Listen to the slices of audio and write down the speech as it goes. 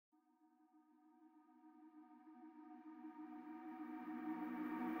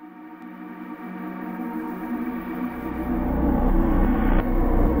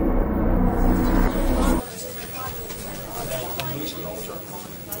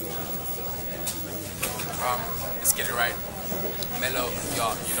Let's get it right. Mellow,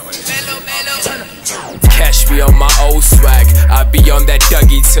 y'all, you know what it is. Mellow. Catch me on my old swag. I be on that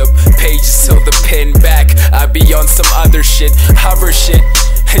Dougie Tip. Pages till the pin back. I be on some other shit, hover shit.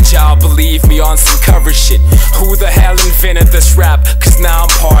 And y'all believe me on some cover shit. Who the hell invented this rap? Cause now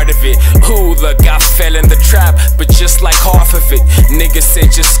I'm part of it. Ooh, look, I fell in the trap, but just like half of it. Niggas say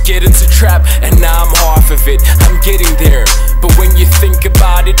just get into trap, and now I'm half of it. I'm getting there, but when you think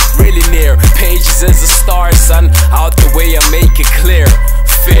about it, really near. Pages is a star, son. Out the way, I make it clear.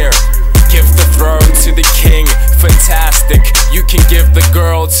 Fair. Give the throne to the king. Fantastic. You can give the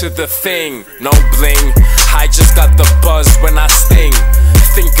girl to the thing. No bling. I just got the buzz when I sting.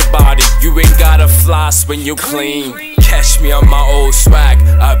 Think about it, you ain't gotta floss when you clean. Catch me on my old swag,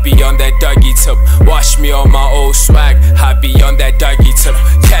 I be on that Dougie Tip. Watch me on my old swag, I be on that Dougie Tip.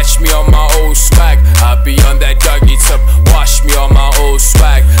 Catch me on my old swag, I be on that Dougie Tip. Watch me on my old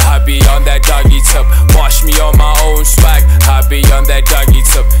swag, I be on that Dougie Tip. Watch me on my own swag, I be on that Dougie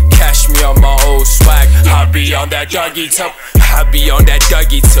Tip. Catch me on my old swag, I be on that Dougie Tip. I be on that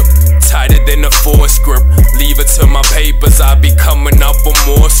Dougie Tip, tighter than a force grip. Leave it to my papers, I be coming up with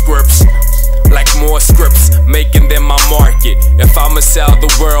more scripts. Like more scripts, making them my market. If I'ma sell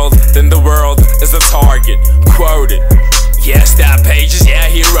the world, then the world is the target. Quoted. Yes, that Paiges, yeah,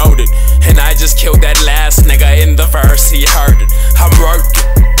 he wrote it. And I just killed that last nigga in the verse, he heard it. I'm working,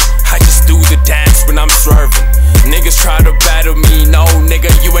 I just do the dance when I'm swerving. Niggas try to battle me, no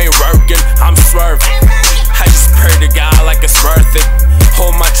nigga, you ain't working, I'm swerving. I just pray to God like it's worth it.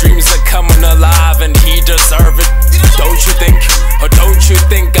 All my dreams are coming alive and he deserve it. Don't you think, or don't you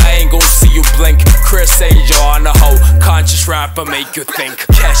think I ain't gon' see you blink? Chris Angel on the hoe, conscious rapper make you think.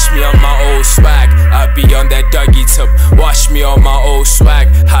 Catch me on my old swag, I be on that Dougie Tip. Watch me on my old swag,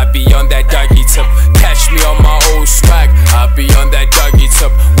 I be on that Dougie Tip. Catch me on my old swag, I be on that Dougie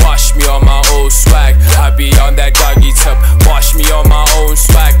Tip. Watch me on my old swag, I be on that Dougie Tip. Watch me on my own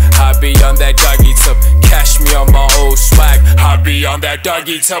swag, I be on that Dougie Tip. Catch me on my old swag, I be on that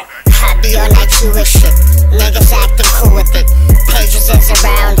Dougie Tip. I be on that Jewish shit. Niggas acting cool with it. Pages is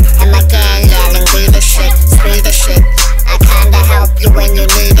around, and my gang yelling, be the shit, be the shit. I kinda help you when you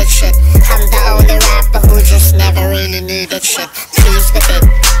need it shit. I'm the only rapper who just never really needed shit. Pleased with it,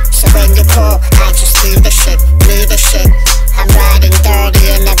 so when you call, I just leave the shit, leave the shit. I'm riding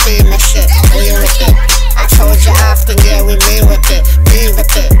dirty in that Beamer shit, be with it. I told you often, yeah, we mean with it, be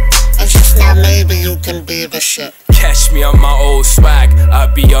with it. And just now maybe you can be the shit. Catch me on my old swag, I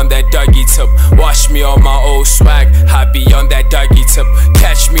be on that Dougie Tip. Watch me on my old swag, I be on that Dougie Tip.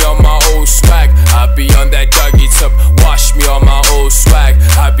 Catch me on my old swag, I be on that Dougie Tip. Watch me on my old swag,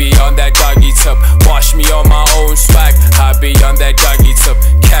 I be on that Dougie Tip. Watch me on my own swag, I be on that Dougie Tip.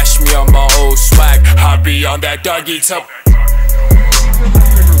 Catch me on my old swag, I be on that Dougie Tip.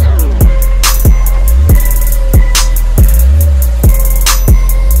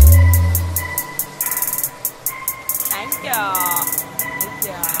 Thank you.